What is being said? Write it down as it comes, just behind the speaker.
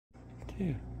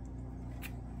too.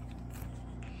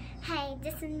 Hey,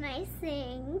 this is my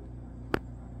thing.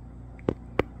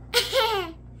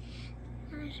 I'll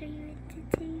show you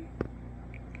it to you.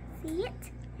 See it?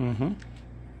 Mm-hmm.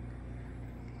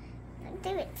 Don't do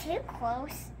it too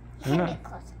close. I know. Too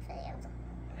close to fails.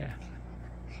 Yeah.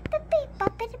 Boopy,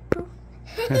 boppity boo.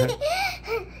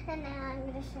 And now I'm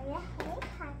going to show you Harry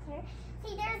Potter.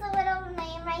 See, there's a little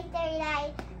name right there that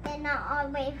I did not all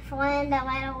the way find the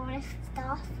little wrist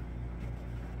off.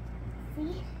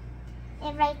 See?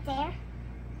 It right there.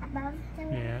 Above the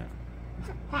Yeah.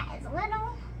 That is a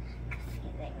little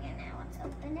confusing. And now let's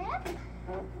open it up.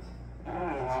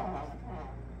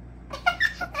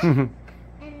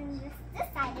 And this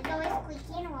side is always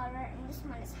squeaky and lower, and this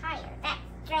one is higher. That's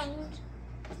strange.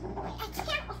 Wait,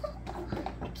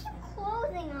 I keep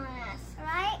closing on us,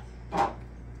 right? And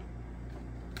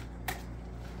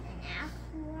now,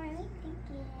 where we think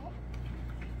it.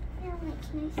 Now, wait,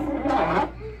 can I see?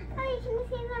 Oh, you can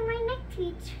see them right next to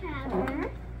each other.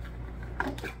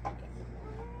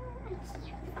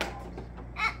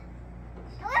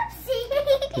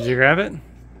 Whoopsie! Did you grab it?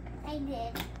 I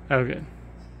did. Oh, good.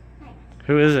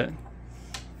 Who is it?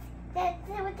 The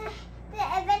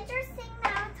Avengers thing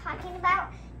that I was talking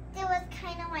about, it was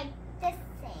kind of like this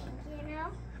thing, you know?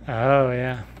 Oh,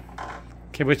 yeah.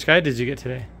 Okay, which guy did you get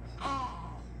today?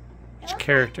 Which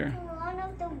character? Like one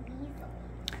of the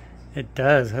Weasels. It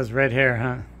does. Has red hair,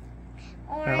 huh?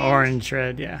 Or orange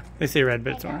red, yeah. They say red,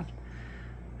 but it's orange.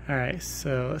 Alright,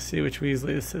 so let's see which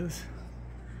Weasley this is.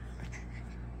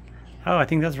 Oh, I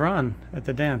think that's Ron at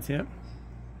the dance, yep.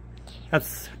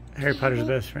 That's Harry Potter's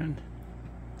best friend.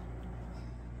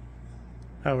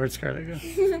 Oh, where'd Scarlett go?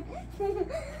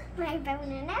 My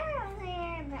bone and arrow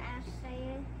there, but I'll show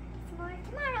you some more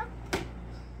tomorrow.